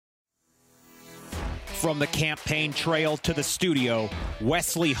From the campaign trail to the studio,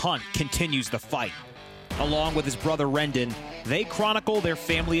 Wesley Hunt continues the fight. Along with his brother Rendon, they chronicle their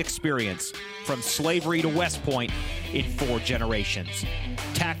family experience from slavery to West Point in 4 generations.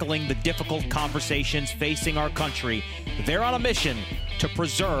 Tackling the difficult conversations facing our country, they're on a mission to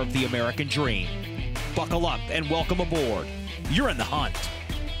preserve the American dream. Buckle up and welcome aboard. You're in the hunt.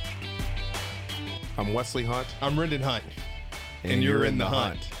 I'm Wesley Hunt. I'm Rendon Hunt. And you're in the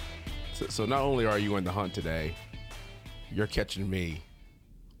hunt. So not only are you in the hunt today, you're catching me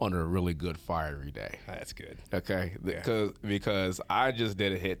on a really good fiery day. That's good. Okay? Yeah. Because I just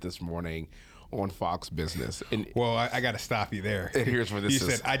did a hit this morning on Fox Business. And well, I got to stop you there. And here's where this is. You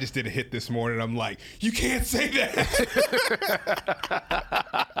said, I just did a hit this morning. I'm like, you can't say that.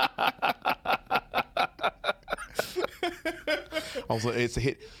 Also, it's a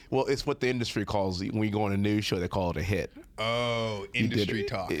hit. Well, it's what the industry calls it. When you go on a news show, they call it a hit. Oh, industry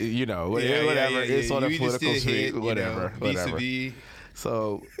talk. You know, whatever. It's on a political speak, whatever. Vis-a-vis.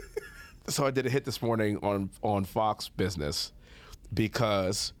 So I did a hit this morning on Fox Business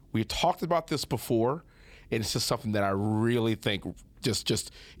because we talked about this before, and it's just something that I really think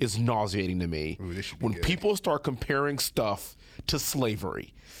just is nauseating to me. Ooh, this should be when good. People start comparing stuff to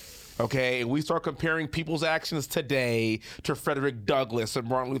slavery. Okay, and we start comparing people's actions today to Frederick Douglass and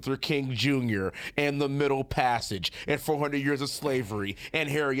Martin Luther King Jr. and the Middle Passage and 400 years of slavery and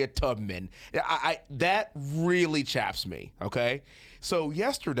Harriet Tubman. That really chaps me, okay? So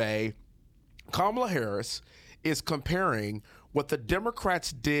yesterday, Kamala Harris is comparing what the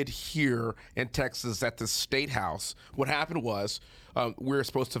Democrats did here in Texas at the State House. What happened was we were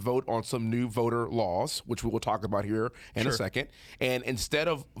supposed to vote on some new voter laws, which we will talk about here in a second. And instead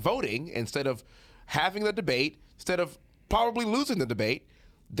of voting, instead of having the debate, instead of probably losing the debate,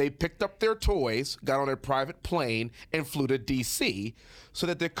 they picked up their toys, got on a private plane, and flew to D.C. so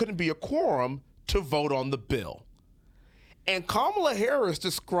that there couldn't be a quorum to vote on the bill. And Kamala Harris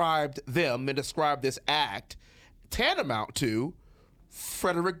described them and described this act tantamount to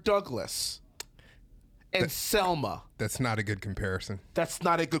Frederick Douglass and Selma. That's not a good comparison. That's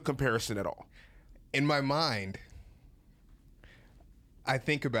not a good comparison at all. In my mind, I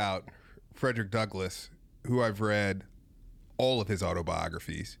think about Frederick Douglass, who I've read all of his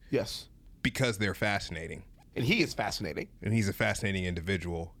autobiographies. Yes. Because they're fascinating. And he is fascinating. And he's a fascinating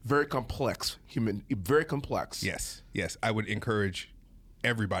individual. Very complex human, very complex. Yes. I would encourage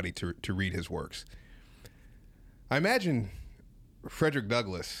everybody to read his works. I imagine Frederick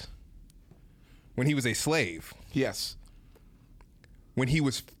Douglass, when he was a slave. Yes. When he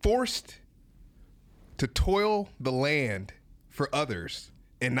was forced to toil the land for others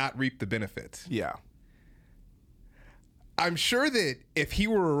and not reap the benefits. Yeah. I'm sure that if he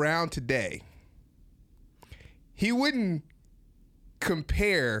were around today, he wouldn't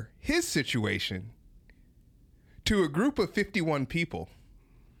compare his situation to a group of 51 people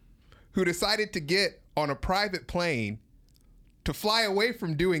who decided to get on a private plane to fly away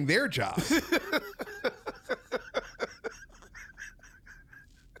from doing their job.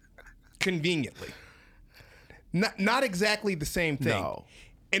 Conveniently. Not exactly the same thing. No.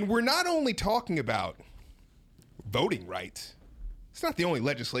 And we're not only talking about voting rights. It's not the only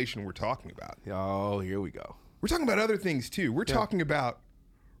legislation we're talking about. Oh, here we go. We're talking about other things too. We're talking about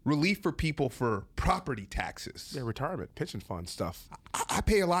relief for people for property taxes. Yeah, retirement, pension fund stuff. I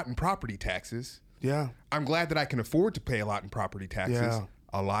pay a lot in property taxes. Yeah. I'm glad that I can afford to pay a lot in property taxes. Yeah.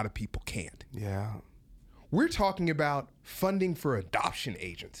 A lot of people can't. Yeah. We're talking about funding for adoption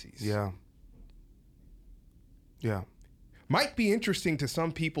agencies. Yeah. Yeah. Might be interesting to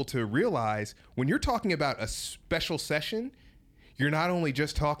some people to realize when you're talking about a special session, you're not only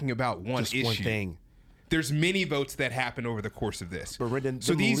just talking about one issue. One thing. There's many votes that happen over the course of this. But Rendon,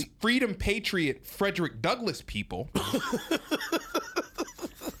 so these freedom patriot Frederick Douglass people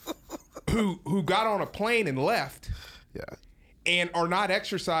who got on a plane and left and are not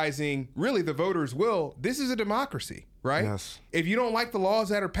exercising really the voters' will, this is a democracy, right? Yes. If you don't like the laws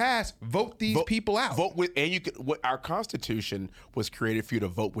that are passed, vote these people out. Vote with, and you can. What our Constitution was created for you to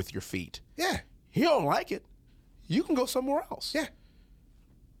vote with your feet. Yeah. You don't like it, you can go somewhere else. Yeah.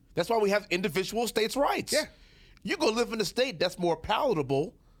 That's why we have individual states' rights. Yeah. You go live in a state that's more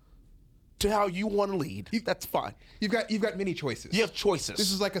palatable to how you want to lead. That's fine. You've got many choices. You have choices.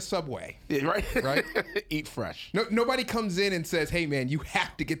 This is like a Subway. Yeah, right? Right? Eat fresh. Nobody comes in and says, hey, man, you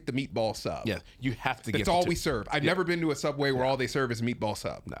have to get the meatball sub. Yeah, you have to get That's all we serve. I've never been to a Subway where all they serve is meatball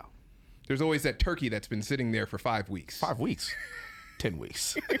sub. No. There's always that turkey that's been sitting there for 5 weeks. 5 weeks. 10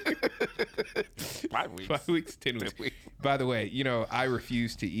 weeks. 5 weeks. 5 weeks, 10 weeks. By the way, you know, I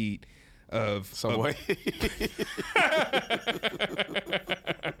refuse to eat of Subway.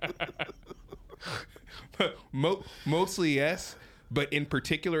 Mostly yes, but in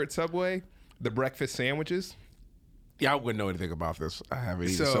particular at Subway, the breakfast sandwiches. Yeah, I wouldn't know anything about this. I haven't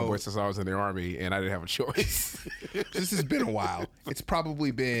eaten Subway since I was in the Army, and I didn't have a choice. This has been a while. It's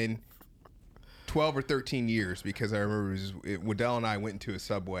probably been 12 or 13 years because I remember Waddell and I went into a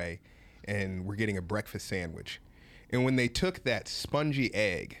Subway and we're getting a breakfast sandwich. And when they took that spongy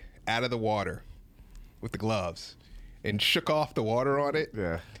egg out of the water with the gloves and shook off the water on it,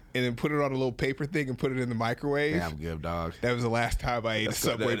 Yeah. and then put it on a little paper thing and put it in the microwave. Yeah, I'm good, dog. That was the last time I ate a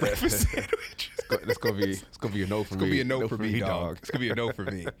Subway breakfast sandwich. It's gonna be a no for me. It's gonna be a no for me, dog. It's gonna be a no for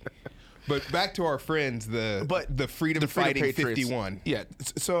me. But back to our friends, the Freedom Fighting Patriots. 51. Yeah.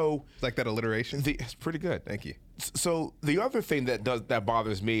 So Like that alliteration? it's pretty good. Thank you. So the other thing that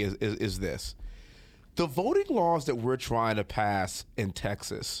bothers me is this: the voting laws that we're trying to pass in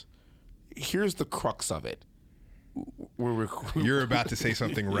Texas. Here's the crux of it. You're about to say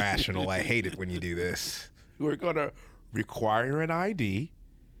something rational. I hate it when you do this. We're going to require an ID.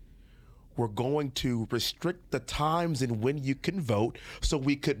 We're going to restrict the times and when you can vote so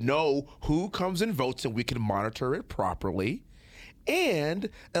we could know who comes and votes and we can monitor it properly. And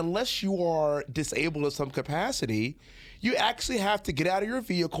unless you are disabled in some capacity, you actually have to get out of your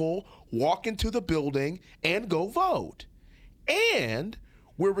vehicle, walk into the building, and go vote. And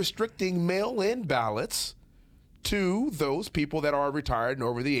we're restricting mail-in ballots to those people that are retired and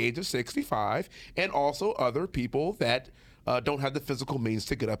over the age of 65, and also other people that don't have the physical means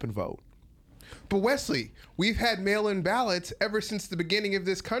to get up and vote. But Wesley, we've had mail-in ballots ever since the beginning of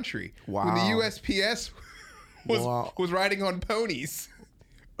this country. Wow. When the USPS was riding on ponies.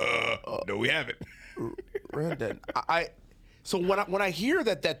 No, we haven't. Brendan, so when I hear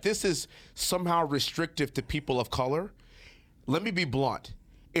that this is somehow restrictive to people of color, let me be blunt.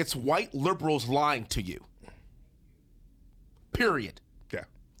 It's white liberals lying to you. Period. Yeah.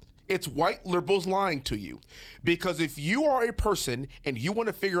 It's white liberals lying to you. Because if you are a person and you want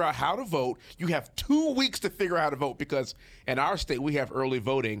to figure out how to vote, you have 2 weeks to figure out how to vote, because in our state we have early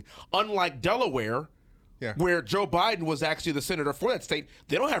voting. Unlike Delaware, where Joe Biden was actually the senator for that state,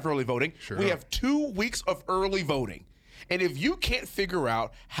 they don't have early voting. Sure. We have 2 weeks of early voting. And if you can't figure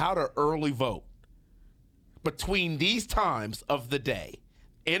out how to early vote between these times of the day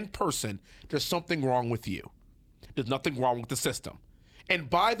in person, there's something wrong with you. There's nothing wrong with the system. And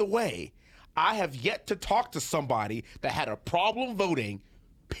by the way, I have yet to talk to somebody that had a problem voting,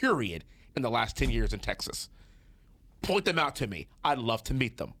 period, in the last 10 years in Texas. Point them out to me. I'd love to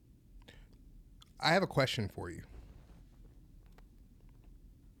meet them. I have a question for you.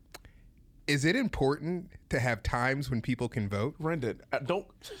 Is it important to have times when people can vote? Rendon,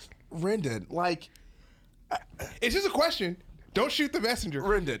 It's just a question. Don't shoot the messenger.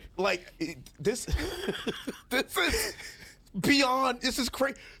 Rendon, this is beyond, this is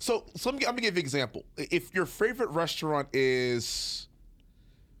crazy. So I'm going to give you an example. If your favorite restaurant is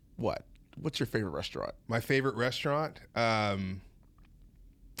what? What's your favorite restaurant? My favorite restaurant?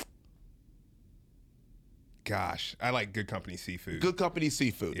 Gosh, I like Good Company Seafood. Good Company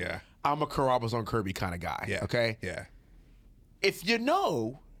Seafood. Yeah. I'm a Carrabba's on Kirby kind of guy. Yeah. Okay? Yeah. If you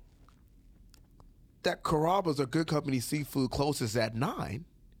know that Carrabba's or Good Company Seafood closes at 9,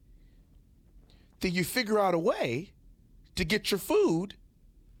 then you figure out a way to get your food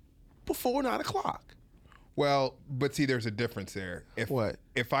before 9 o'clock. Well, but see, there's a difference there. What?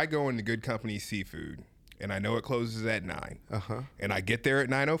 If I go into Good Company Seafood and I know it closes at 9, and I get there at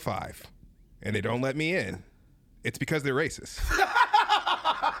 9:05, and they don't let me in, it's because they're racist.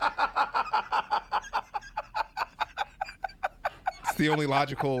 It's the only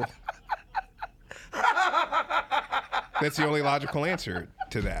logical. That's the only logical answer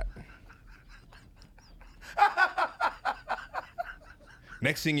to that.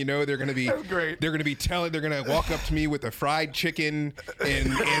 Next thing you know, they're gonna be they're gonna be telling they're gonna walk up to me with a fried chicken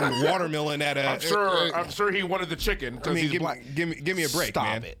and watermelon at a. I'm sure he wanted the chicken because he's black. Give me a break,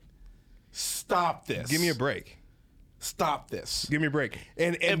 man. Stop it. Stop this. Give me a break. Stop this. Give me a break.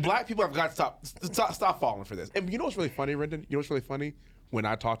 And black people have got to stop falling for this. And you know what's really funny, Rendon? You know what's really funny? When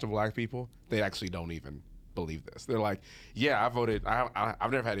I talk to black people, they actually don't even believe this. They're like, "Yeah, I voted.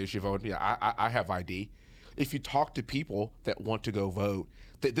 I've never had an issue voting. Yeah, I have ID." If you talk to people that want to go vote,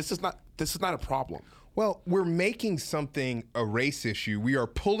 this is not a problem. Well, we're making something a race issue. We are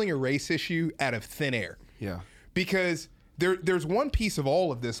pulling a race issue out of thin air. Yeah. Because there's one piece of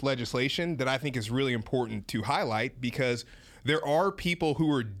all of this legislation that I think is really important to highlight, because there are people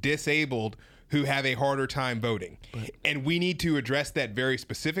who are disabled who have a harder time voting. And we need to address that very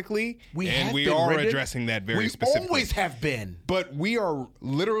specifically. We are addressing that very specifically. We always have been. But we are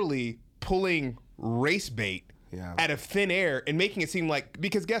literally pulling race bait out of thin air and making it seem like,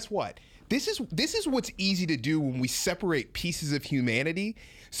 because guess what? This is what's easy to do when we separate pieces of humanity,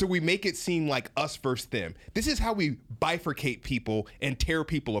 so we make it seem like us versus them. This is how we bifurcate people and tear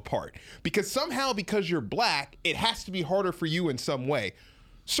people apart. Because somehow, because you're black, it has to be harder for you in some way.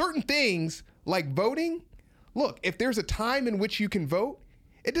 Certain things, like voting, look, if there's a time in which you can vote,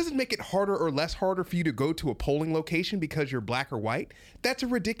 it doesn't make it harder or less harder for you to go to a polling location because you're black or white. That's a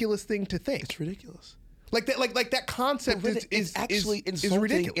ridiculous thing to think. It's ridiculous. Like that concept is actually ridiculous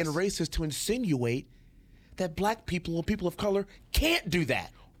insulting and racist to insinuate that black people or people of color can't do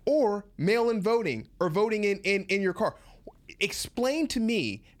that. Or mail-in voting or voting in your car. Explain to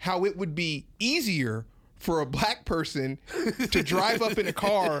me how it would be easier for a black person to drive up in a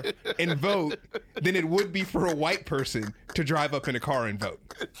car and vote than it would be for a white person to drive up in a car and vote.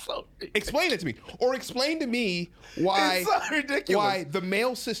 So explain it to me. Or explain to me why, it's so ridiculous. Why the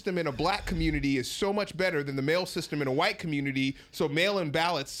mail system in a black community is so much better than the mail system in a white community, so mail-in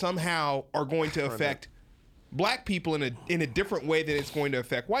ballots somehow are going to affect black people in a different way than it's going to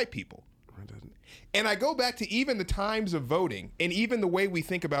affect white people. And I go back to even the times of voting and even the way we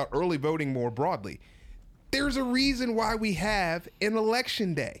think about early voting more broadly. There's a reason why we have an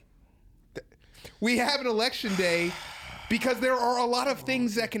election day. We have an election day because there are a lot of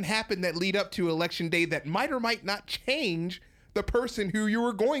things that can happen that lead up to election day that might or might not change the person who you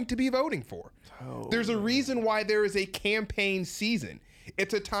are going to be voting for. There's a reason why there is a campaign season.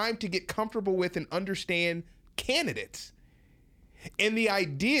 It's a time to get comfortable with and understand candidates. And the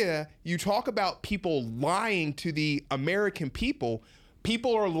idea, you talk about people lying to the American people.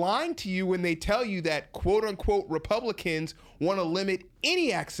 People are lying to you when they tell you that quote unquote Republicans want to limit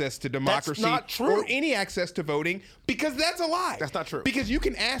any access to democracy or any access to voting, because that's a lie. That's not true. Because you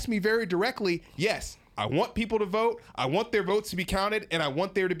can ask me very directly, yes, I want people to vote, I want their votes to be counted, and I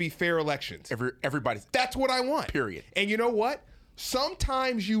want there to be fair elections. Everybody's. That's what I want. Period. And you know what?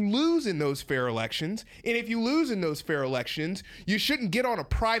 Sometimes you lose in those fair elections, and if you lose in those fair elections, you shouldn't get on a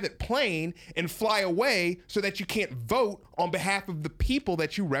private plane and fly away so that you can't vote on behalf of the people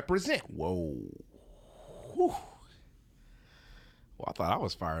that you represent. Whoa. Whew. Well, I thought I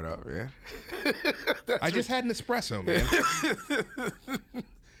was fired up, man. I just had an espresso, man.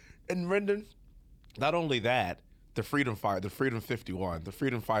 And Rendon, not only that, the Freedom 51, the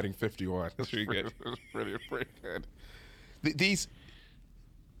Freedom Fighting 51. That's pretty good. Pretty good.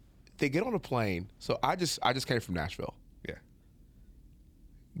 They get on a plane. So I just came from Nashville. Yeah.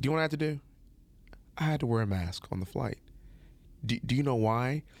 Do you know what I had to do? I had to wear a mask on the flight. Do you know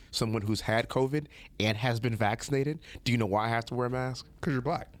why? Someone who's had COVID and has been vaccinated, do you know why I have to wear a mask? Because you're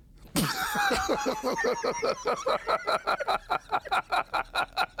black.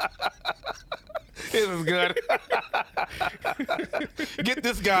 It was good. Get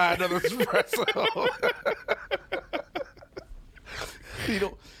this guy another espresso. Do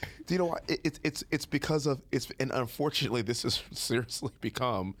you know what? It's because of and unfortunately this has seriously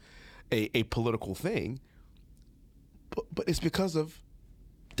become a political thing. But it's because of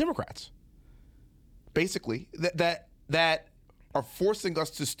Democrats, basically that are forcing us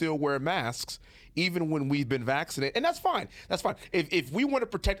to still wear masks even when we've been vaccinated, and that's fine. That's fine. If we want to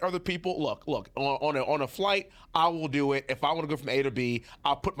protect other people, look on a flight, I will do it. If I want to go from A to B,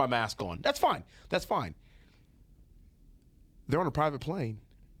 I'll put my mask on. That's fine. That's fine. They're on a private plane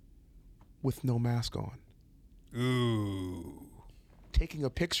with no mask on. Ooh. Taking a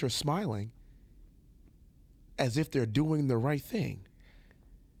picture smiling as if they're doing the right thing.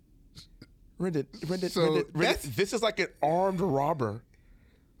 Rendon, this is like an armed robber,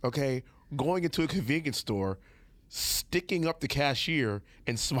 okay, going into a convenience store, sticking up the cashier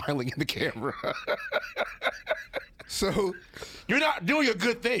and smiling in the camera. So you're not doing a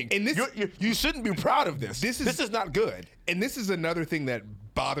good thing. And you shouldn't be proud of this. This is not good. And this is another thing that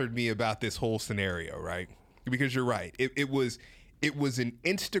bothered me about this whole scenario, right? Because you're right. It was an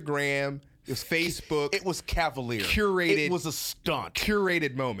Instagram, Facebook. It was cavalier. Curated. It was a stunt.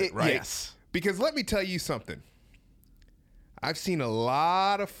 Curated moment, right? Yes. Because let me tell you something. I've seen a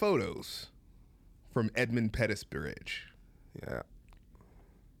lot of photos from Edmund Pettus Bridge. Yeah.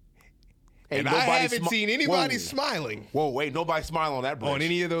 And I haven't seen anybody smiling. Whoa, wait, nobody smiling on that bridge. On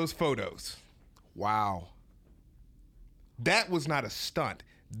any of those photos. Wow. That was not a stunt.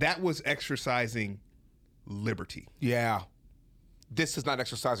 That was exercising liberty. Yeah. This is not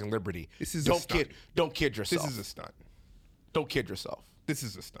exercising liberty. This is a stunt. Don't kid yourself. This is a stunt. Don't kid yourself. This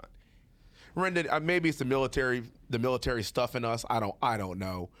is a stunt. Rendon, maybe it's the military stuff in us. I don't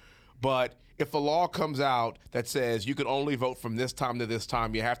know. But if a law comes out that says you can only vote from this time to this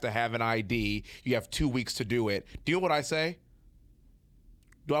time, you have to have an ID, you have 2 weeks to do it. Do you know what I say?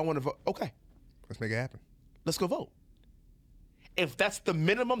 Do I want to vote? Okay. Let's make it happen. Let's go vote. If that's the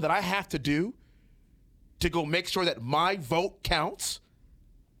minimum that I have to do to go make sure that my vote counts,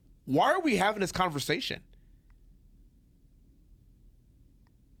 why are we having this conversation?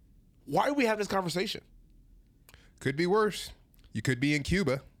 Why are we having this conversation? Could be worse. You could be in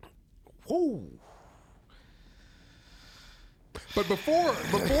Cuba. Whoa. But before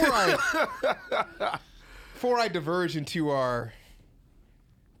I diverge into our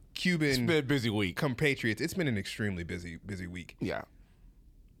Cuban It's been a busy week. compatriots, it's been an extremely busy week. Yeah.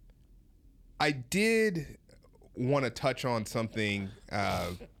 I did want to touch on something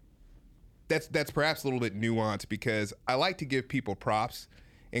that's perhaps a little bit nuanced, because I like to give people props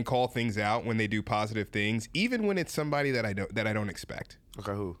and call things out when they do positive things, even when it's somebody that I don't expect.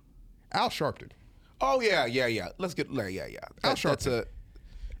 Okay, who? Al Sharpton. Oh, yeah. Let's get, yeah. Al Sharpton.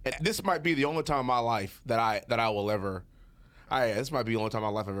 And this might be the only time in my life that I will ever, this might be the only time in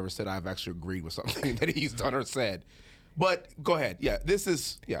my life I've ever said I've actually agreed with something that he's done or said. But go ahead. Yeah, this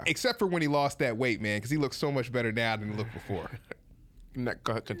is, yeah. Except for when he lost that weight, man, because he looks so much better now than he looked before.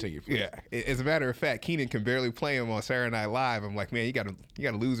 Go ahead, continue. Please. Yeah. As a matter of fact, Keenan can barely play him on Saturday Night Live. I'm like, man, you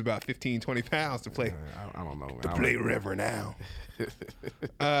gotta lose about 15, 20 pounds to play. I don't know. To play River now.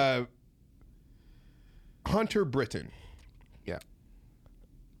 Hunter Britton. Yeah.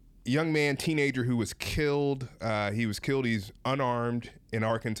 Young man, teenager who was killed. He's unarmed in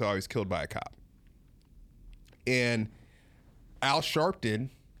Arkansas. He was killed by a cop. And Al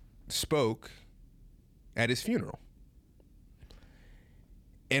Sharpton spoke at his funeral.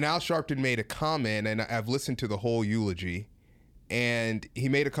 And Al Sharpton made a comment, and I've listened to the whole eulogy, and he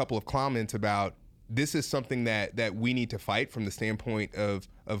made a couple of comments about this is something that we need to fight from the standpoint of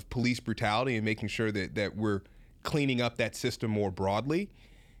police brutality and making sure that we're cleaning up that system more broadly.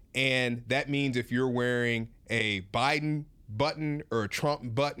 And that means if you're wearing a Biden button or a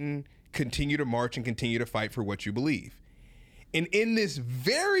Trump button, continue to march and continue to fight for what you believe. And in this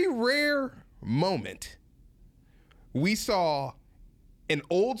very rare moment, we saw an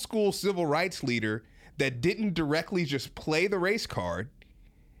old school civil rights leader that didn't directly just play the race card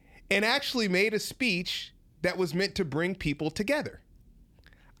and actually made a speech that was meant to bring people together.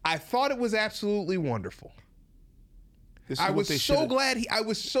 I thought it was absolutely wonderful. I was so glad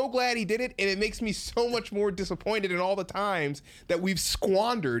he did it, and it makes me so much more disappointed in all the times that we've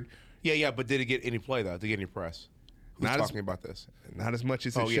squandered. Yeah, but did it get any play though? Did it get any press? Who's talking about this? Not as much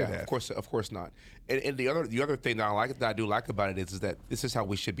as it should have. Of course not. And the other thing that I do like about it is that this is how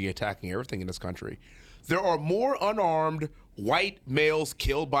we should be attacking everything in this country. There are more unarmed white males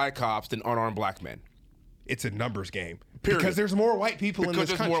killed by cops than unarmed black men. It's a numbers game. Period. Because there's more white people in this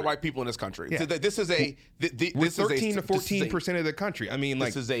country. Because there's more white people in this country. Yeah. So this is a... We're 13 to 14% of the country. I mean,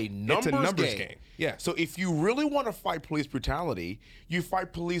 like... This is a numbers game. Yeah. So if you really want to fight police brutality, you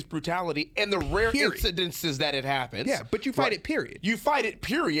fight police brutality and the rare incidences that it happens. Yeah, but you fight it, period. You fight it,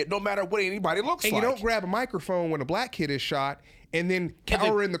 period, no matter what anybody looks like. And you don't grab a microphone when a black kid is shot and then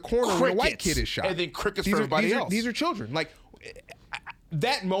cower in the corner when a white kid is shot. And then crickets for everybody else. These are children. Like,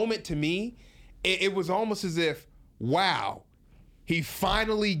 that moment to me, it was almost as if, wow, he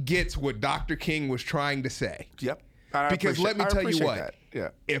finally gets what Dr. King was trying to say. Yep. Because let me tell you what,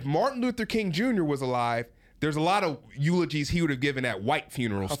 if Martin Luther King Jr. was alive, there's a lot of eulogies he would have given at white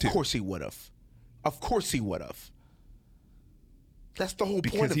funerals too. Of course he would have. That's the whole point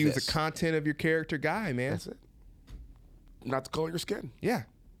of this. Because he was the content of your character guy, man. That's it. Not the color of your skin. Yeah.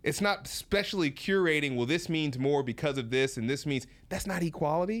 It's not specially curating, well, this means more because of this and this means, that's not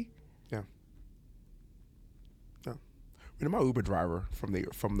equality. Yeah. You know, my Uber driver from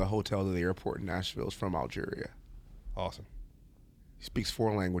the hotel to the airport in Nashville is from Algeria. Awesome. He speaks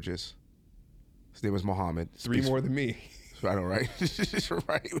 4 languages. His name is Mohammed. 3 more than me. I know, right?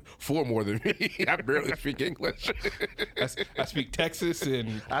 Right. 4 more than me. I barely speak English. I speak Texas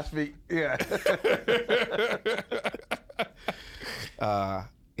and...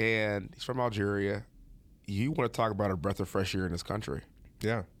 And he's from Algeria. You want to talk about a breath of fresh air in this country?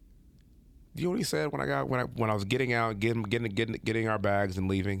 Yeah. You know what he said when I was getting out, getting our bags and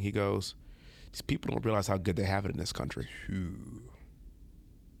leaving? He goes, "These people don't realize how good they have it in this country."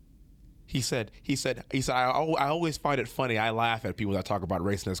 He said, I always find it funny. I laugh at people that talk about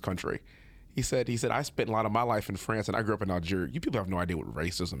race in this country. He said, I spent a lot of my life in France and I grew up in Algeria. You people have no idea what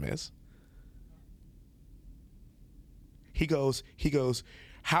racism is. He goes,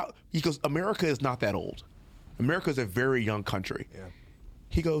 America is not that old. America is a very young country. Yeah.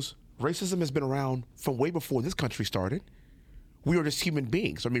 He goes, racism has been around from way before this country started. We are just human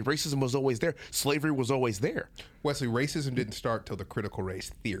beings. I mean, racism was always there. Slavery was always there. Wesley, racism didn't start till the critical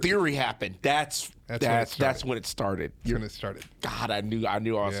race theory. Theory happened. That's when it started. That's when it started. God, I knew I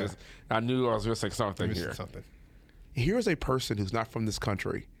was missing something here. Here's a person who's not from this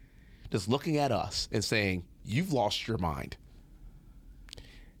country, just looking at us and saying, "You've lost your mind."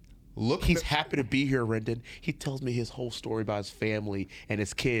 He's happy to be here, Rendon. He tells me his whole story about his family and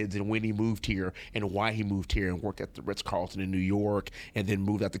his kids and when he moved here and why he moved here and worked at the Ritz-Carlton in New York and then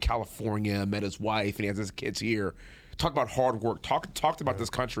moved out to California, met his wife, and he has his kids here. Talked about hard work. Talked about this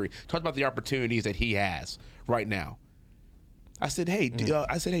country. Talked about the opportunities that he has right now. I said, hey, do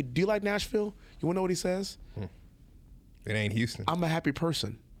you like Nashville? You want to know what he says? It ain't Houston. I'm a happy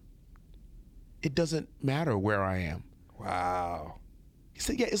person. It doesn't matter where I am. Wow. He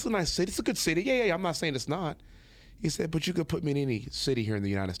said, yeah, it's a nice city. It's a good city. Yeah. I'm not saying it's not. He said, but you could put me in any city here in the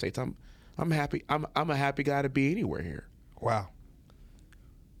United States. I'm happy. I'm a happy guy to be anywhere here. Wow.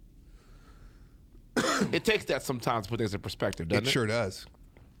 It takes that sometimes to put things in perspective, doesn't it? It sure does.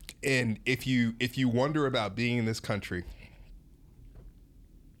 And if you wonder about being in this country,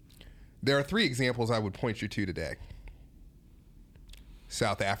 there are 3 examples I would point you to today.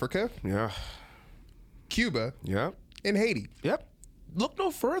 South Africa. Yeah. Cuba. Yep. And Haiti. Yep. Look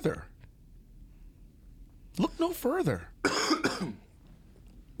no further. Look no further.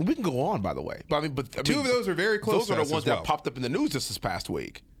 We can go on, by the way. But 2 of those are very close. Those are the ones that popped up in the news just this past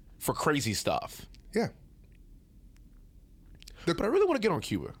week for crazy stuff. Yeah. But I really want to get on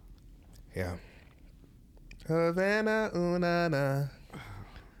Cuba. Yeah. Havana, unana.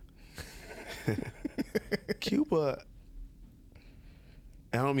 Cuba.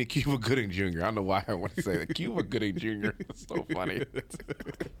 I don't mean Cuba Gooding Jr. I don't know why I want to say that. Cuba Gooding Jr. is so funny.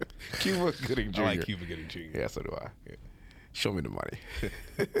 Cuba Gooding Jr. I like Cuba Gooding Jr. Yeah, so do I. Yeah. Show me the money.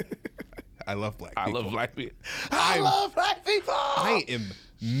 I love black people. I love black people. I love black people. I am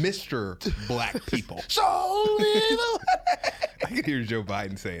Mr. Black People. Show me the way. I can hear Joe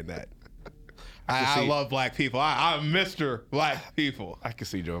Biden saying that. I love black people. I'm Mr. Black People. I can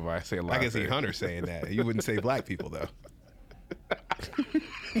see Joe Biden say a lot. I can see Hunter saying that. You wouldn't say black people, though.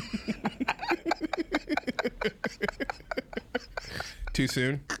 Too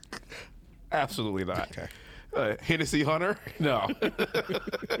soon? Absolutely not. Okay. Hennessy Hunter? No.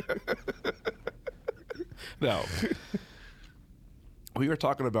 No. We are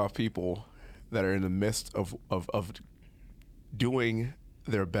talking about people that are in the midst of doing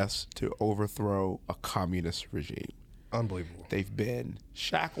their best to overthrow a communist regime. Unbelievable. They've been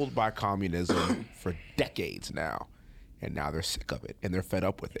shackled by communism for decades now, and now they're sick of it, and they're fed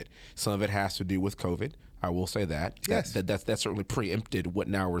up with it. Some of it has to do with COVID. I will say that. Yes. That's certainly preempted what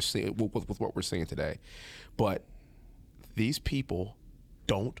now we're seeing with what we're seeing today. But these people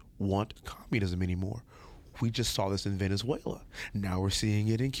don't want communism anymore. We just saw this in Venezuela. Now we're seeing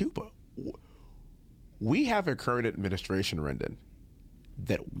it in Cuba. We have a current administration, Rendon,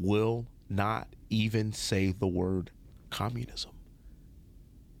 that will not even say the word communism.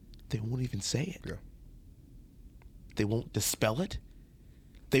 They won't even say it. Yeah. They won't dispel it.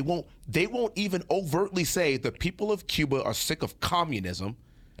 They won't even overtly say the people of Cuba are sick of communism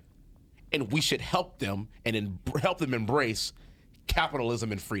and we should help them and help them embrace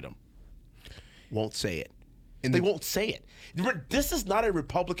capitalism and freedom. Won't say it. And they won't say it. This is not a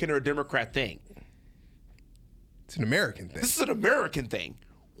Republican or a Democrat thing. It's an American thing. This is an American thing.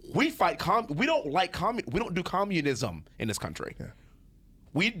 We fight we don't like we don't do communism in this country. Yeah.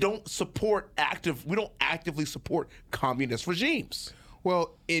 We don't actively support communist regimes.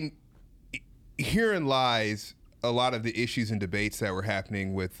 Well, herein lies a lot of the issues and debates that were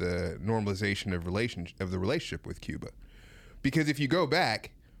happening with the normalization of the relationship with Cuba. Because if you go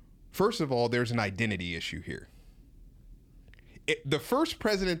back, first of all, there's an identity issue here. The first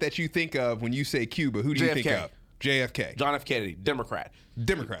president that you think of when you say Cuba, who do you think of? JFK. John F. Kennedy, Democrat.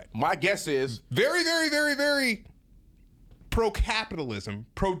 My guess is very, very, very, very pro-capitalism,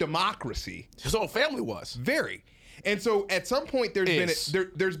 pro-democracy. His whole family was. Very. And so at some point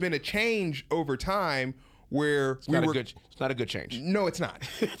there's been a change over time where it's not a good change. No, it's not.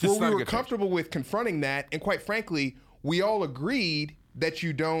 Where we were comfortable with confronting that, and quite frankly, we all agreed that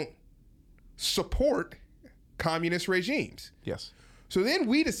you don't support communist regimes. Yes. So then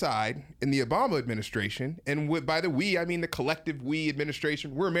we decide in the Obama administration, and by the we, I mean the collective we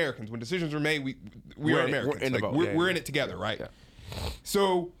administration. We're Americans. When decisions are made, we are Americans. We're in it together, right? Yeah.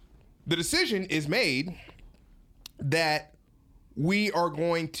 So the decision is made that we are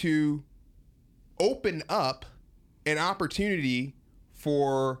going to open up an opportunity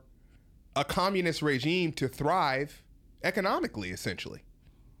for a communist regime to thrive economically, essentially.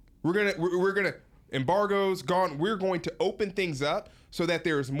 We're gonna Embargoes gone. We're going to open things up so that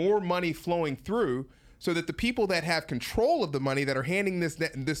there's more money flowing through, so that the people that have control of the money, that are handing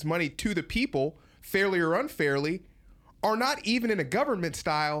this money to the people, fairly or unfairly, are not even in a government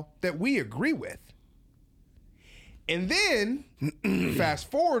style that we agree with. And then fast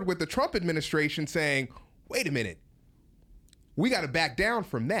forward with the Trump administration saying, wait a minute, we got to back down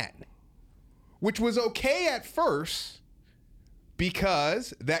from that, which was okay at first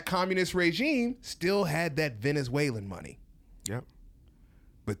because that communist regime still had that Venezuelan money. Yep.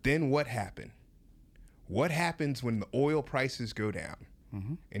 But then what happened? What happens when the oil prices go down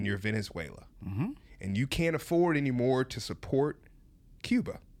and you're Venezuela and you can't afford anymore to support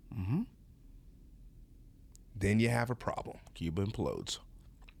Cuba? Then you have a problem. Cuba implodes.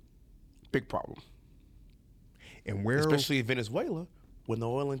 Big problem. And where, especially in Venezuela, when the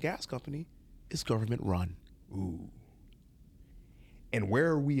oil and gas company is government run. Ooh. And where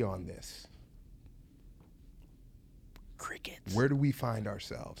are we on this? Crickets. Where do we find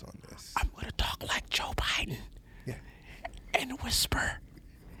ourselves on this? I'm going to talk like Joe Biden. Yeah. And whisper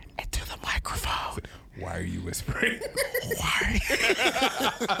into the microphone. Why are you whispering? Why?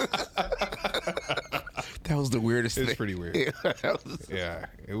 That was the weirdest thing. It's pretty weird. Yeah.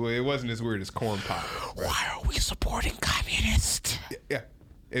 It wasn't as weird as corn pop. Right? Why are we supporting communists? Yeah.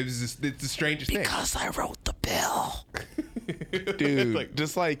 It's the strangest thing. Because I wrote the bill. Dude, Like,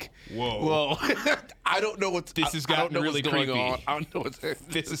 just like, whoa. I don't know what's This has gotten really going creepy. on. I don't know what's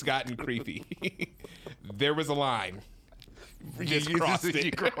This has gotten creepy. There was a line. You just crossed it.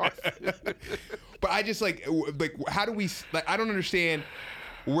 You crossed it. But I just like how do we, like, I don't understand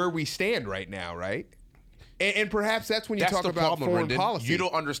where we stand right now, right? And perhaps that's when you That's talk the about problem, foreign Brendan. policy. You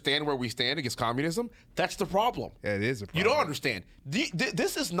don't understand where we stand against communism. That's the problem. Yeah, it is a problem. You don't understand.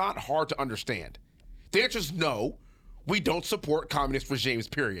 This is not hard to understand. The answer is no. We don't support communist regimes,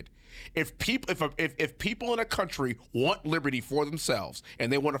 period. If people in a country want liberty for themselves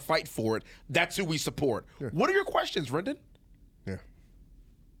and they want to fight for it, that's who we support. Yeah. What are your questions, Brendan? Yeah.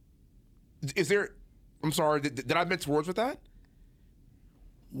 Is there, I'm sorry, did I mince words with that?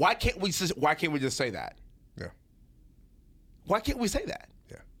 Why can't we just say that? Yeah. Why can't we say that?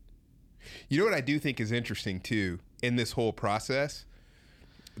 Yeah. You know what I do think is interesting too in this whole process?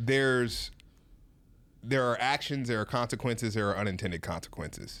 There are actions, there are consequences, there are unintended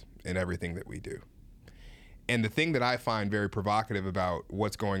consequences in everything that we do. And the thing that I find very provocative about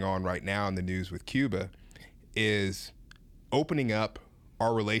what's going on right now in the news with Cuba is opening up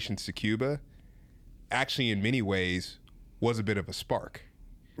our relations to Cuba actually in many ways was a bit of a spark.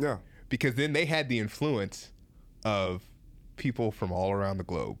 Yeah. Because then they had the influence of people from all around the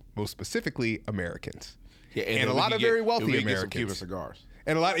globe, most specifically Americans. Yeah, and a lot of very wealthy Americans. Cuban cigars.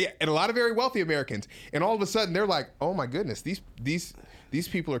 And a lot of very wealthy Americans. And all of a sudden they're like, "Oh my goodness, these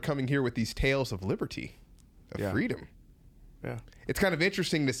people are coming here with these tales of liberty, of freedom." Yeah. It's kind of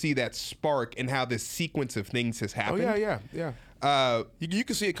interesting to see that spark and how this sequence of things has happened. Oh yeah. You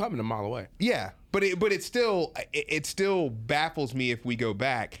can see it coming a mile away. Yeah, but it still baffles me if we go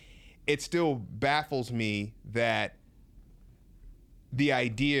back. It still baffles me that the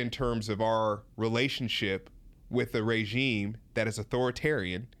idea in terms of our relationship with a regime that is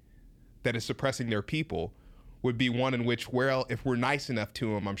authoritarian, that is suppressing their people, would be one in which, well, if we're nice enough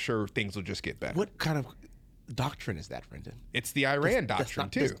to them, I'm sure things will just get better. What kind of doctrine is that, Brendan? It's the Iran doctrine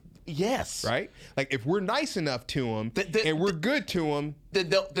too. Yes. Right? Like if we're nice enough to them and we're good to them, then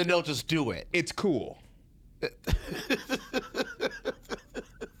they'll just do it. It's cool.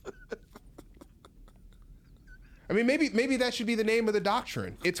 I mean, maybe that should be the name of the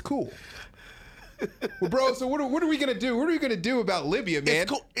doctrine. It's cool. Well, bro, so what are we gonna do? What are we gonna do about Libya, man? It's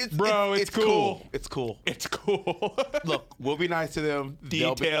cool. It's cool. It's cool. It's cool. Look, we'll be nice to them.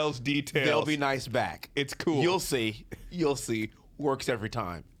 Details. They'll be nice back. It's cool. You'll see. Works every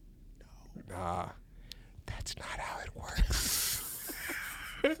time. Nah, that's not how it works.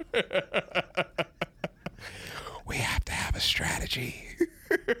 We have to have a strategy.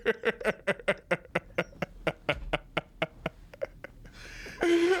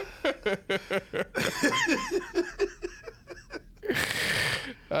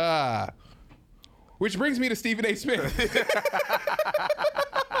 Which brings me to Stephen A. Smith.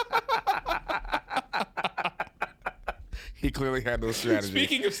 He clearly had no strategy.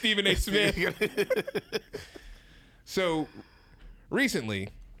 Speaking of Stephen A. Smith. So recently,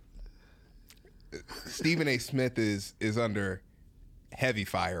 Stephen A. Smith is under heavy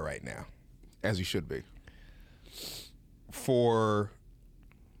fire right now. As you should be. For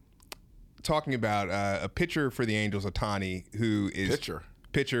talking about a pitcher for the Angels, Ohtani, who is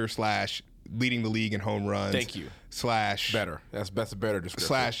pitcher / leading the league in home runs. Thank you. / better. That's a better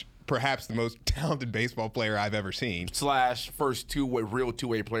description. / perhaps the most talented baseball player I've ever seen. / first real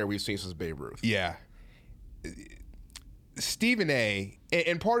two-way player we've seen since Babe Ruth. Yeah. Stephen A.,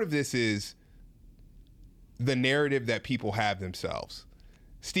 and part of this is the narrative that people have themselves.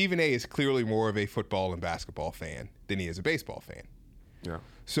 Stephen A. is clearly more of a football and basketball fan than he is a baseball fan. Yeah.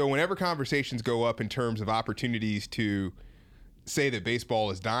 So whenever conversations go up in terms of opportunities to say that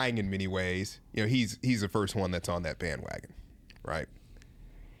baseball is dying in many ways, he's the first one that's on that bandwagon, right?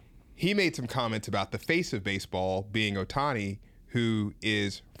 He made some comments about the face of baseball being Ohtani, who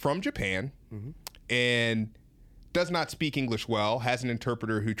is from Japan and does not speak English well, has an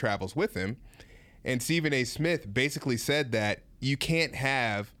interpreter who travels with him. And Stephen A. Smith basically said that you can't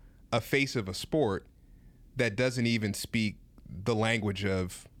have a face of a sport that doesn't even speak the language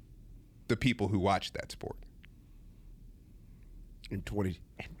of the people who watch that sport. In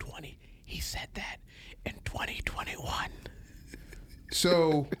 2020, he said that in 2021.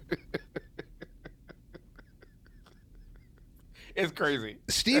 So it's crazy.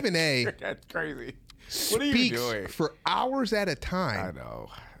 Stephen A. That's crazy. What are you speaks doing? for hours at a I time know.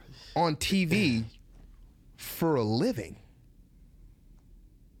 on TV for a living.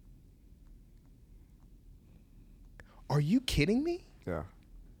 Are you kidding me? Yeah.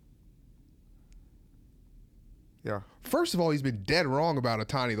 Yeah. First of all, he's been dead wrong about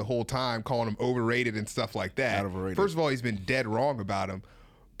Ohtani the whole time, calling him overrated and stuff like that. Not overrated. First of all, he's been dead wrong about him.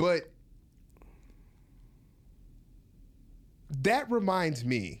 But that reminds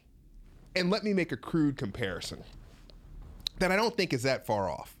me, and let me make a crude comparison that I don't think is that far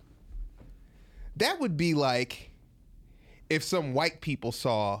off. That would be like if some white people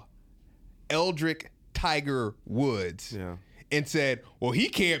saw Eldrick Tiger Woods and said, well, he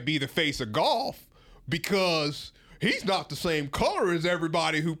can't be the face of golf because he's not the same color as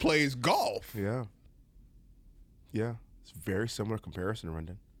everybody who plays golf. Yeah. Yeah. It's a very similar comparison,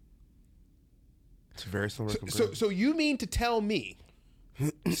 Rendon. It's a very similar comparison. So you mean to tell me,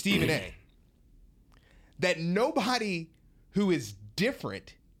 Stephen A., that nobody who is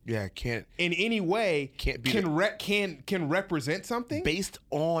different can't in any way can't be can represent something based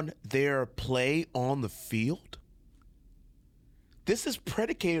on their play on the field? This is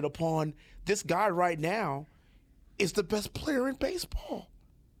predicated upon this guy right now is the best player in baseball.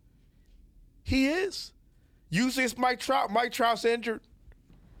 He is. Usually it's Mike Trout. Mike Trout's injured.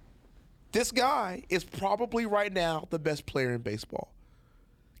 This guy is probably right now the best player in baseball.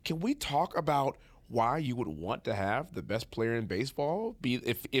 Can we talk about why you would want to have the best player in baseball be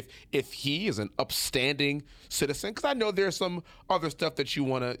if he is an upstanding citizen? Because I know there's some other stuff that you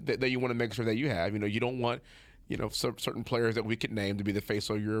want to make sure that you have. You don't want certain players that we could name to be the face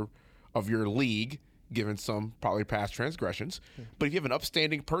of your league, given some probably past transgressions. But if you have an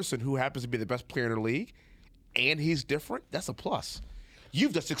upstanding person who happens to be the best player in the league, and he's different, that's a plus. You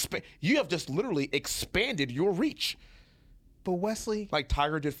have just literally expanded your reach. But Wesley, like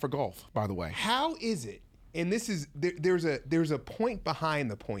Tiger did for golf, by the way. How is it? And this is there's a point behind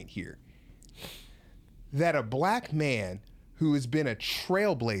the point here that a black man who has been a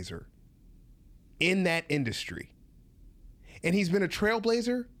trailblazer in that industry, and he's been a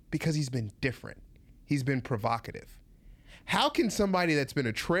trailblazer because he's been different. He's been provocative. How can somebody that's been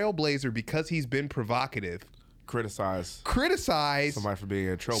a trailblazer because he's been provocative criticize somebody for being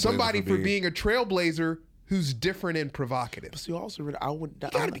a trailblazer? Being a trailblazer who's different and provocative. But see, also, you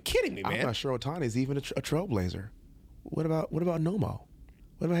gotta be kidding me, man. I'm not sure Ohtani is even a trailblazer. What about Nomo?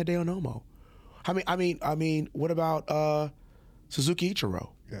 What about Hideo Nomo? I mean, what about Suzuki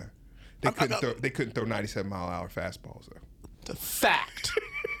Ichiro? Yeah, they couldn't throw 97-mile-an-hour fastballs though. The fact.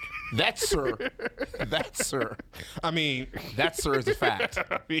 That's sir. I mean, that sir is a fact.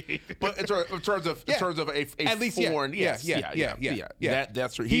 But in terms of a at least foreign, yeah.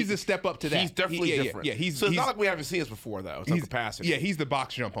 That's he's a step up to that. He's definitely different. Yeah, so it's not like we haven't seen this before though. It's no capacity. Yeah, he's the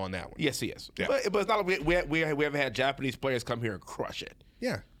box jump on that one. Yes, he is. Yeah. But it's not like we haven't had Japanese players come here and crush it.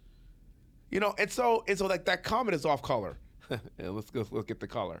 Yeah. And so like that comment is off color. Let's get the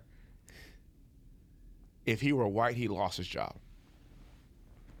color. If he were white, he lost his job.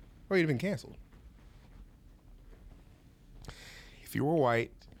 Or he'd have been canceled. If you were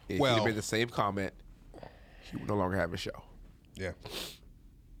white, if he had made the same comment, he would no longer have a show. Yeah.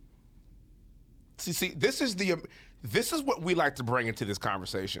 See, this is what we like to bring into these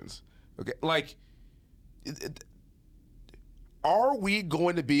conversations. Okay, like, are we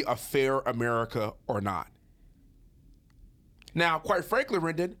going to be a fair America or not? Now, quite frankly,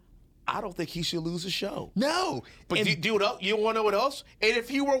 Rendon, I don't think he should lose his show. No. But you want to know what else? And if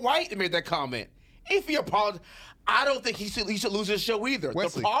he were white and made that comment, if he apologized, I don't think he should lose his show either.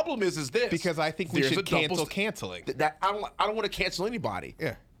 Wesley, the problem is this. Because I think we should cancel canceling. I don't want to cancel anybody.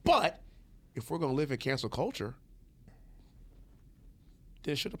 Yeah. But if we're going to live in cancel culture,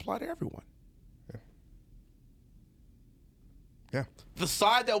 then it should apply to everyone. Yeah. The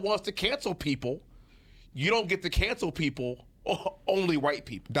side that wants to cancel people, you don't get to cancel people, only white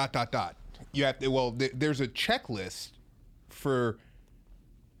people. ... You have to, well, there's a checklist for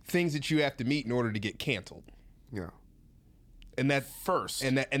things that you have to meet in order to get canceled. Yeah. And that First.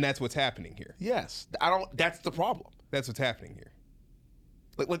 and that's what's happening here. Yes. That's the problem. That's what's happening here.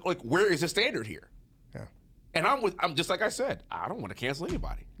 Like where is the standard here? Yeah. And I'm just like I said, I don't want to cancel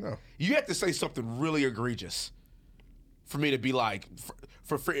anybody. No. You have to say something really egregious for me to be like,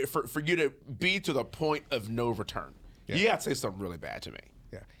 for you to be to the point of no return. Yeah. You have to say something really bad to me.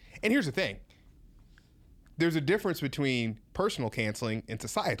 Yeah. And here's the thing. There's a difference between personal canceling and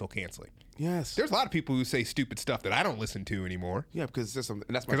societal canceling. Yes. There's a lot of people who say stupid stuff that I don't listen to anymore Yeah, because it's just and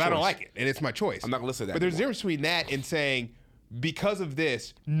that's my choice. because I don't like it, and it's my choice. I'm not gonna listen to that But there's a anymore. difference between that and saying, because of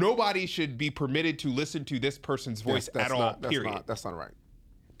this, nobody should be permitted to listen to this person's voice at all. Period. That's not right.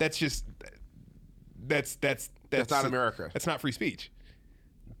 That's just that's not America. That's not free speech.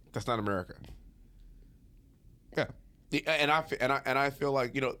 That's not America. Yeah. And I feel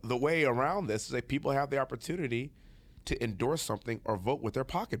like, the way around this is that people have the opportunity to endorse something or vote with their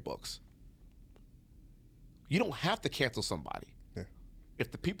pocketbooks. You don't have to cancel somebody. Yeah.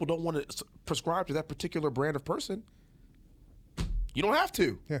 If the people don't want to prescribe to that particular brand of person, you don't have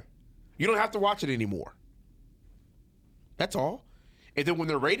to. Yeah. You don't have to watch it anymore. That's all. And then when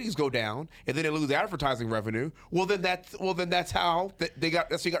their ratings go down, and then they lose advertising revenue, then that's how they got.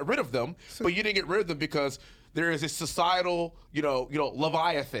 That's how you got rid of them. But you didn't get rid of them because there is a societal,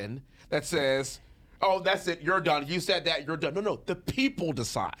 Leviathan that says, "Oh, that's it. You're done. You said that. You're done." No. The people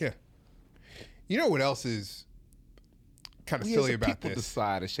decide. Yeah. You know what else is kind of silly about people this?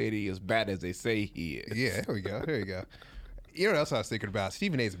 decide if Shady is bad as they say he is. Yeah, there we go. There you go. You know what else I was thinking about?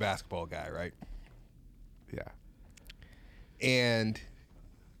 Stephen A's a basketball guy, right? Yeah. And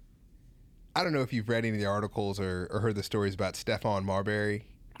I don't know if you've read any of the articles or heard the stories about Stephon Marbury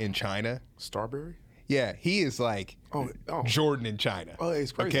in China. Starberry? Yeah, he is like Jordan in China. Oh,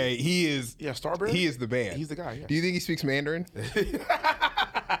 he's crazy. Okay, he is. Yeah, Starberry? He is the man. He's the guy, yeah. Do you think he speaks Mandarin?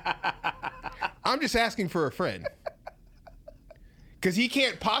 I'm just asking for a friend. Because he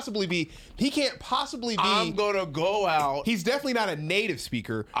can't possibly be. I'm gonna go out. He's definitely not a native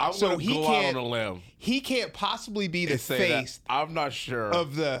speaker. I'm so gonna he go can't, out on a limb. He can't possibly be the and say face that. I'm not sure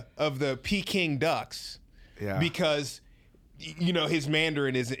of the Peking Ducks. Yeah. Because his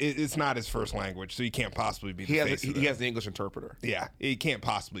Mandarin it's not his first language, so he can't possibly be the face. He has the English interpreter. Yeah, he can't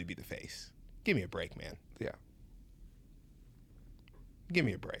possibly be the face. Give me a break, man. Yeah. Give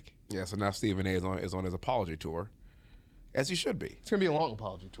me a break. Yeah. So now Stephen A. is on his apology tour, as he should be. It's gonna be a long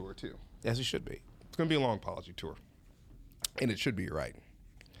apology tour too. As he should be. It's gonna be a long apology tour, and it should be right.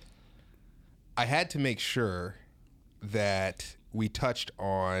 I had to make sure that we touched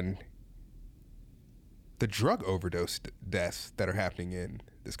on the drug overdose deaths that are happening in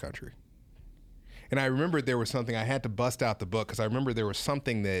this country. And I remembered there was something, I had to bust out the book because I remember there was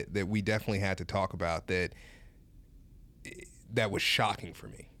something that we definitely had to talk about that was shocking for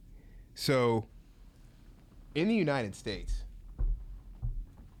me. So in the United States,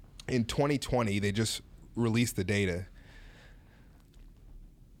 in 2020, they just released the data.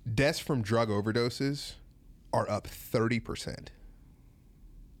 Deaths from drug overdoses are up 30%.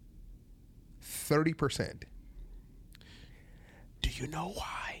 30%. Do you know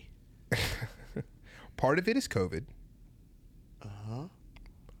why? Part of it is COVID.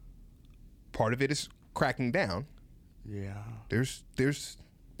 Part of it is cracking down. Yeah. There's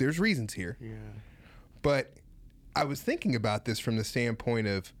reasons here. Yeah. But I was thinking about this from the standpoint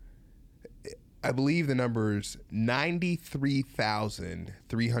of, I believe the number is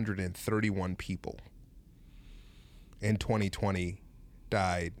 93,331 people in 2020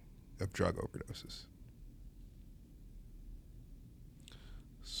 died of drug overdoses.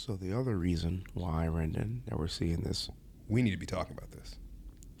 So the other reason why, Rendon, that we're seeing this We need to be talking about this.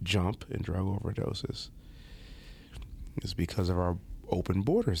 jump in drug overdoses is because of our open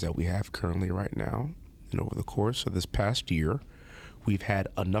borders that we have currently right now. And over the course of this past year, we've had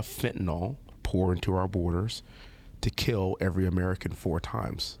enough fentanyl pour into our borders to kill every American 4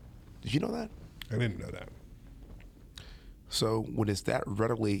 times. Did you know that? I didn't know that. So when it's that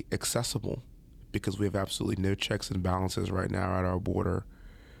readily accessible, because we have absolutely no checks and balances right now at our border,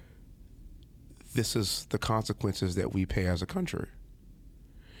 this is the consequences that we pay as a country.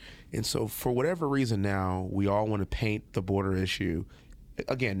 And so for whatever reason now, we all want to paint the border issue.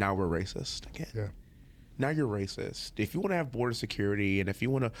 Again, now we're racist. Again. Yeah. now you're racist. If you want to have border security and if you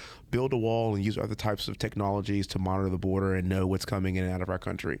want to build a wall and use other types of technologies to monitor the border and know what's coming in and out of our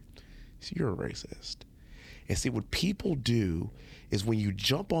country, so you're a racist. And see, what people do is when you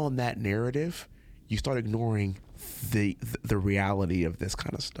jump on that narrative, you start ignoring the reality of this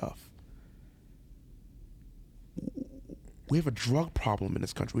kind of stuff. We have a drug problem in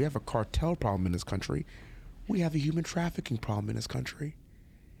this country. We have a cartel problem in this country. We have a human trafficking problem in this country.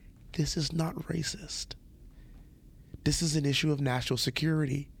 This is not racist. This is an issue of national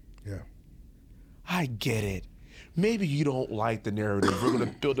security. Yeah. I get it. Maybe you don't like the narrative. We're going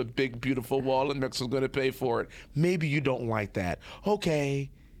to build a big, beautiful wall and Mexico's going to pay for it. Maybe you don't like that.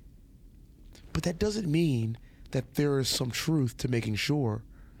 Okay. But that doesn't mean that there is some truth to making sure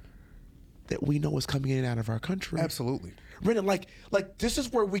that we know what's coming in and out of our country. Absolutely. Brendan, like this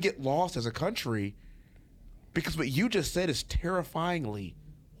is where we get lost as a country, because what you just said is terrifyingly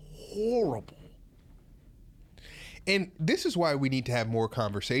horrible. And this is why we need to have more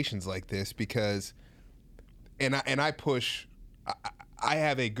conversations like this, because I push. I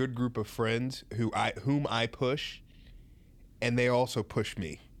have a good group of friends whom I push, and they also push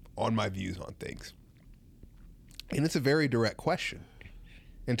me on my views on things. And it's a very direct question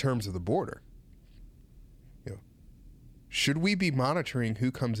in terms of the border. You know, should we be monitoring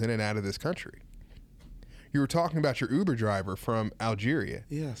who comes in and out of this country? You were talking about your Uber driver from Algeria.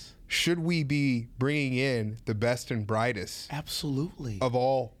 Yes. Should we be bringing in the best and brightest Absolutely. of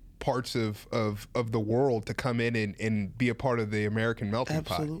all parts of the world to come in and be a part of the American melting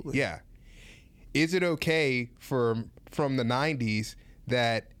pot? Absolutely. Yeah. Is it okay from the 90s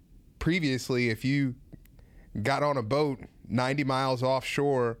that previously if you got on a boat 90 miles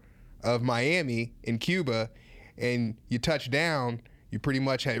offshore of Miami in Cuba and you touch down, you pretty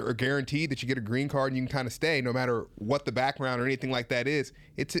much are guaranteed that you get a green card and you can kind of stay no matter what the background or anything like that is?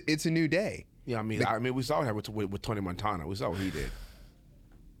 It's a new day. Yeah, I mean, we saw what happened with Tony Montana. We saw what he did.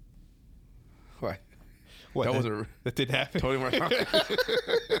 What? That did happen? Tony Montana.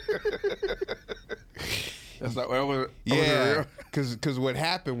 That's not real. Because what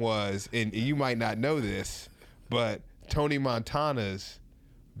happened was, and you might not know this, but Tony Montana's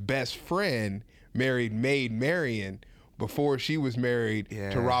best friend married Maid Marian before she was married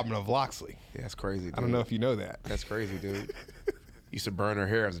to Robin of Locksley. Yeah, that's crazy, dude. I don't know if you know that. That's crazy, dude. Used to burn her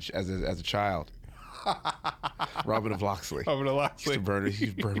hair as a child. Robin of Locksley. Robin of Locksley.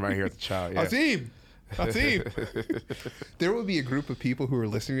 Used to burn my hair as a child. Yeah. Asim. There will be a group of people who are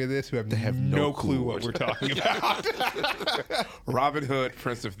listening to this who have no clue what we're talking about. Robin Hood,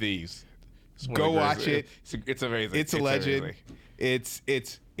 Prince of Thieves. Go watch it. It's amazing. It's a legend. Amazing.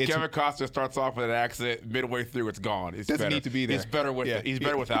 It's Kevin Costner starts off with an accent. Midway through, it's gone. It doesn't need to be there. It's better with it. He's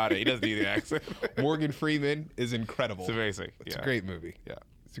better without it. He doesn't need the accent. Morgan Freeman is incredible. It's amazing. It's a great movie. Yeah,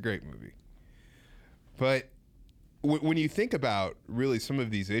 it's a great movie. But when you think about really some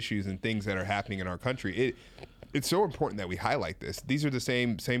of these issues and things that are happening in our country, it's so important that we highlight this. These are the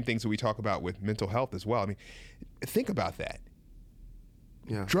same things that we talk about with mental health as well. I mean, think about that.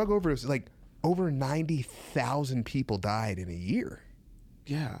 Yeah. Drug overdose, like over 90,000 people died in a year.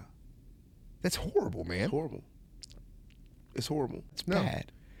 Yeah. That's horrible, man. It's horrible. It's horrible. It's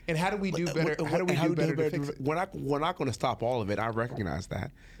bad. And how do we do better? How do we do better to fix it? We're not going to stop all of it. I recognize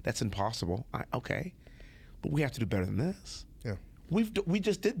that. That's impossible. Okay. But we have to do better than this. Yeah. We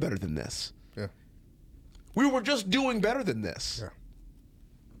just did better than this. Yeah. We were just doing better than this. Yeah.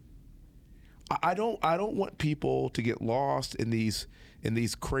 I don't want people to get lost in these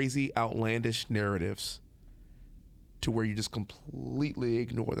crazy, outlandish narratives to where you just completely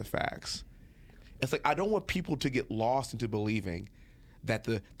ignore the facts. It's like I don't want people to get lost into believing that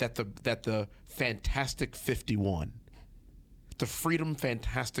the Fantastic 51, the Freedom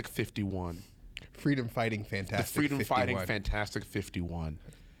Fantastic 51, Freedom Fighting Fantastic the Freedom 51. Fighting Fantastic 51,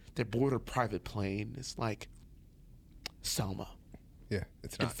 they board a private plane. It's like Selma. Yeah,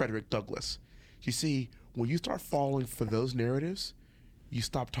 it's And not. Frederick Douglass. You see, when you start falling for those narratives, you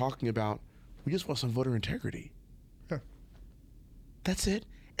stop talking about, we just want some voter integrity. Yeah. That's it.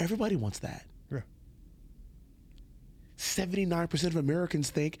 Everybody wants that. Yeah. 79% of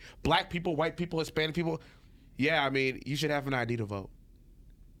Americans think black people, white people, Hispanic people, yeah, I mean, you should have an ID to vote.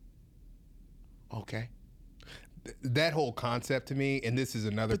 Okay. That whole concept to me, and this is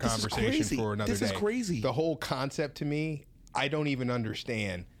another But this is conversation crazy. for another day. This is crazy. The whole concept to me, I don't even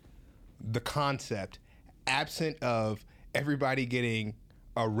understand the concept absent of everybody getting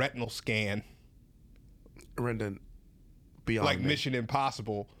a retinal scan Rendon, beyond like me. Mission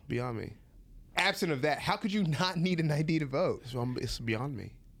Impossible. Beyond me. Absent of that, how could you not need an ID to vote? It's beyond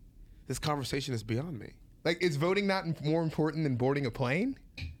me. This conversation is beyond me. Like, is voting not more important than boarding a plane?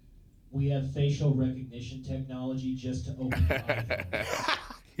 We have facial recognition technology just to open your iPhone.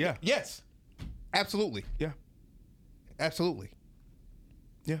 Yeah. Yes. Absolutely. Yeah. Absolutely.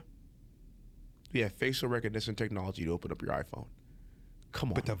 Yeah. We have facial recognition technology to open up your iPhone. Come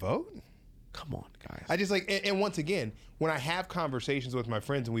on. But to vote? Come on, guys. I just like, and once again, when I have conversations with my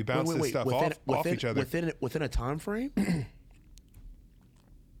friends and we bounce this stuff off each other. Within a time frame?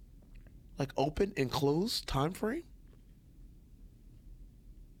 Like open and close time frame?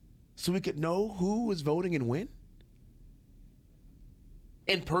 So we could know who is voting and when?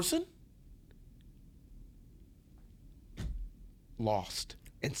 In person? Lost.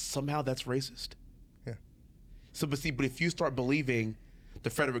 And somehow that's racist. Yeah. So, but if you start believing the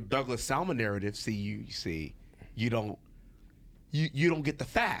Frederick Douglass Salmon narrative, you don't get the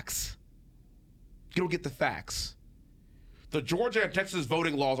facts. You don't get the facts. The Georgia and Texas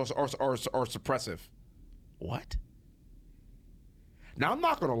voting laws are suppressive. What? Now, I'm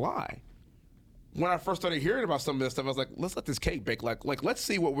not going to lie. When I first started hearing about some of this stuff, I was like, let's let this cake bake. Like let's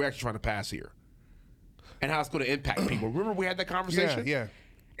see what we're actually trying to pass here and how it's going to impact people. Remember we had that conversation? Yeah.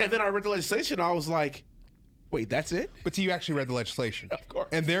 And then I read the legislation. I was like, wait, that's it? But see, you actually read the legislation. Of course.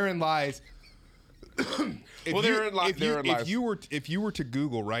 And therein lies. If you were to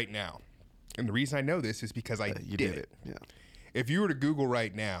Google right now, and the reason I know this is because I did it. Yeah. If you were to Google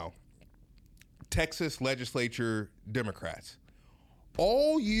right now, Texas legislature Democrats,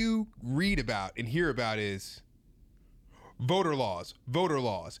 all you read about and hear about is voter laws,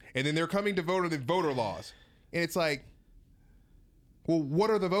 and then they're coming to vote on the voter laws. And it's like, well, what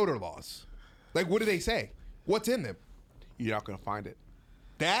are the voter laws? Like, what do they say? What's in them? You're not going to find it.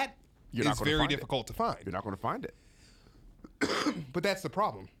 That is very difficult to find. You're not going to find it. But that's the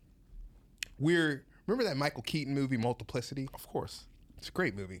problem. Remember that Michael Keaton movie, Multiplicity? Of course. It's a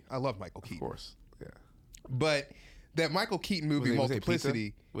great movie. I love Michael Keaton. Of course. Yeah. But that Michael Keaton movie,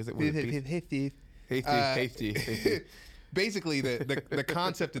 Multiplicity. Was it Hey, basically, the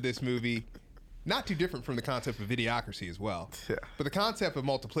concept of this movie, not too different from the concept of Idiocracy as well. Yeah. But the concept of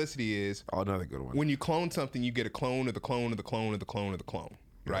Multiplicity is another good one. When you clone something, you get a clone of the clone of the clone of the clone of the clone,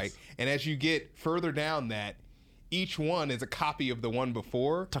 right? Yes. And as you get further down that, each one is a copy of the one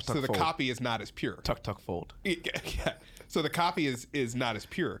before, so the copy is not as pure. Tuck, fold. Yeah. So the copy is not as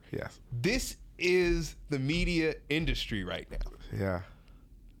pure. Yes. This is the media industry right now. Yeah.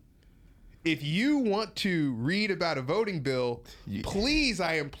 If you want to read about a voting bill, please,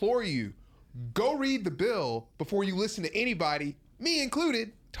 I implore you, go read the bill before you listen to anybody, me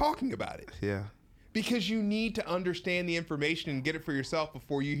included, talking about it. Yeah. Because you need to understand the information and get it for yourself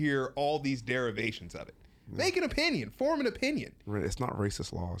before you hear all these derivations of it. Make an opinion. Form an opinion. It's not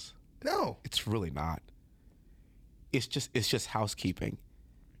racist laws. No. It's really not. It's just housekeeping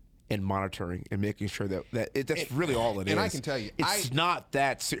and monitoring and making sure that's really all it is. And I can tell you, it's not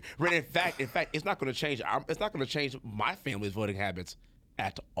that serious. In fact, it's not going to change. It's not going to change my family's voting habits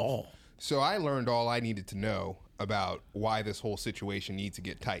at all. So I learned all I needed to know about why this whole situation needs to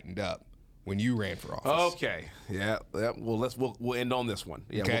get tightened up when you ran for office. Okay. Yeah. Well, we'll end on this one.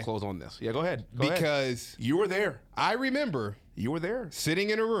 Yeah. Okay. We'll close on this. Yeah. Go ahead. Because you were there. I remember you were there sitting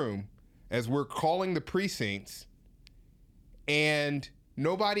in a room as we're calling the precincts, and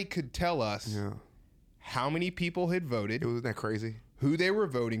nobody could tell us how many people had voted. Wasn't that crazy? Who they were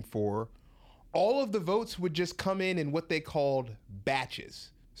voting for. All of the votes would just come in what they called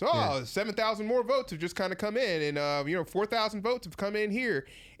batches. So, 7,000 more votes have just kind of come in, and 4,000 votes have come in here.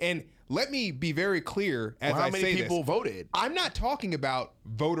 And let me be very clear as I say this. How many people voted? I'm not talking about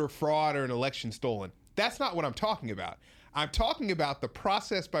voter fraud or an election stolen. That's not what I'm talking about. I'm talking about the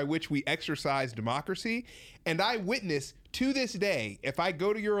process by which we exercise democracy. And I witness to this day, if I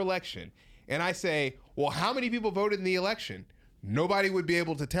go to your election and I say, well, how many people voted in the election? Nobody would be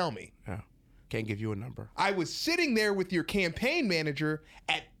able to tell me. Yeah. Can't give you a number. I was sitting there with your campaign manager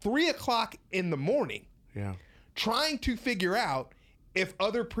at 3:00 in the morning, trying to figure out if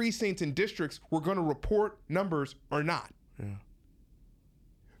other precincts and districts were going to report numbers or not. Yeah.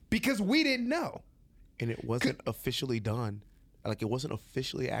 Because we didn't know. And it wasn't officially done. Like, it wasn't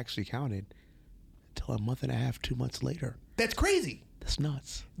officially actually counted until a month and a half, 2 months later. That's crazy. That's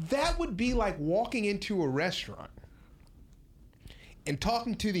nuts. That would be like walking into a restaurant and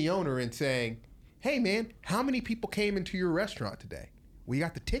talking to the owner and saying, hey, man, how many people came into your restaurant today? We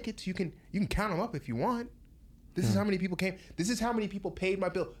got the tickets. You can count them up if you want. This is how many people came. This is how many people paid my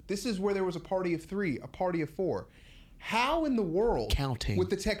bill. This is where there was a party of 3, a party of 4. How in the world, counting,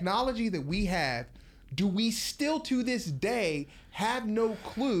 with the technology that we have, do we still to this day have no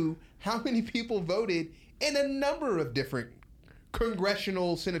clue how many people voted in a number of different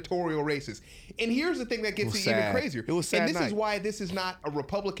congressional senatorial races. And here's the thing that gets it even crazier. It was sad and this night. is why this is not a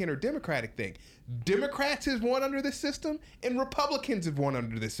Republican or Democratic thing. Democrats have won under this system, and Republicans have won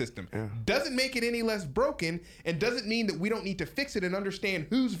under this system. Doesn't make it any less broken, and doesn't mean that we don't need to fix it and understand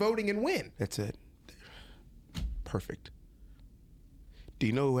who's voting and when. That's it. Perfect. Do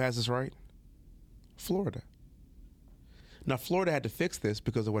you know who has this right? Florida. Now, Florida had to fix this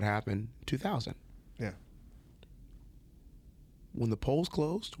because of what happened in 2000. Yeah. When the polls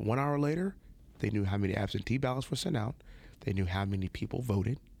closed, 1 hour later, they knew how many absentee ballots were sent out. They knew how many people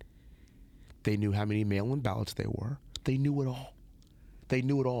voted. They knew how many mail-in ballots there were. They knew it all. They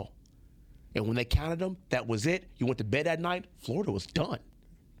knew it all. And when they counted them, that was it. You went to bed that night, Florida was done.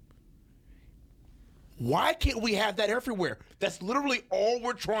 Why can't we have that everywhere? That's literally all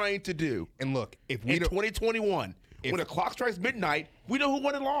we're trying to do. And look, if we In don't, 2021, when the clock strikes midnight, we know who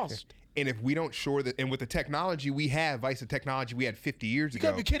won and lost. and if we don't shore that, and with the technology we have, vice the technology we had 50 years ago,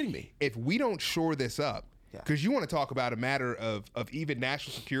 You gotta be kidding me. if we don't shore this up, Yeah. because you want to talk about a matter of even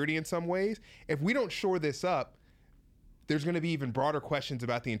national security in some ways, if we don't shore this up, there's going to be even broader questions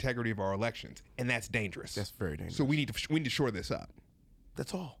about the integrity of our elections, and that's dangerous. That's very dangerous. So we need to shore this up.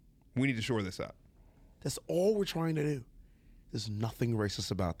 That's all. We need to shore this up. That's all we're trying to do. There's nothing racist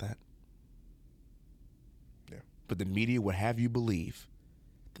about that. Yeah. But the media would have you believe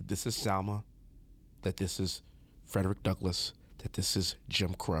that this is Selma, that this is Frederick Douglass, that this is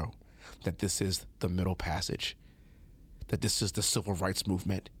Jim Crow, that this is the Middle Passage, that this is the Civil Rights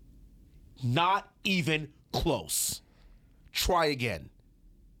Movement. Not even close. Try again.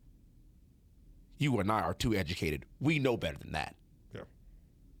 You and I are too educated. We know better than that. Yeah.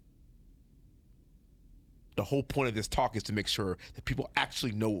 The whole point of this talk is to make sure that people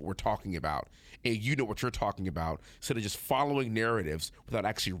actually know what we're talking about and you know what you're talking about instead of just following narratives without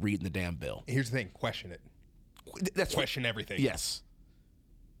actually reading the damn bill. Here's the thing: question it. That's Question everything. Yes.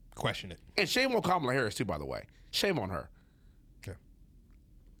 Question it. And shame on Kamala Harris, too, by the way. Shame on her. Yeah.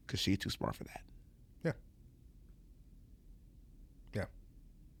 Because she's too smart for that. Yeah. Yeah.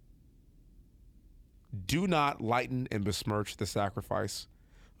 Do not lighten and besmirch the sacrifice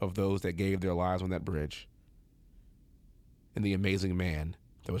of those that gave their lives on that bridge and the amazing man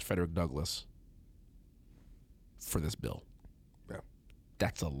that was Frederick Douglass for this bill. Yeah.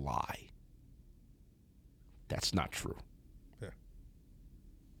 That's a lie. That's not true. Yeah.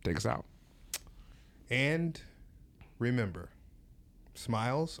 Take us out. And remember,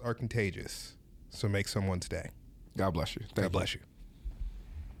 smiles are contagious, so make someone's day. God bless you. Thank God you. bless you.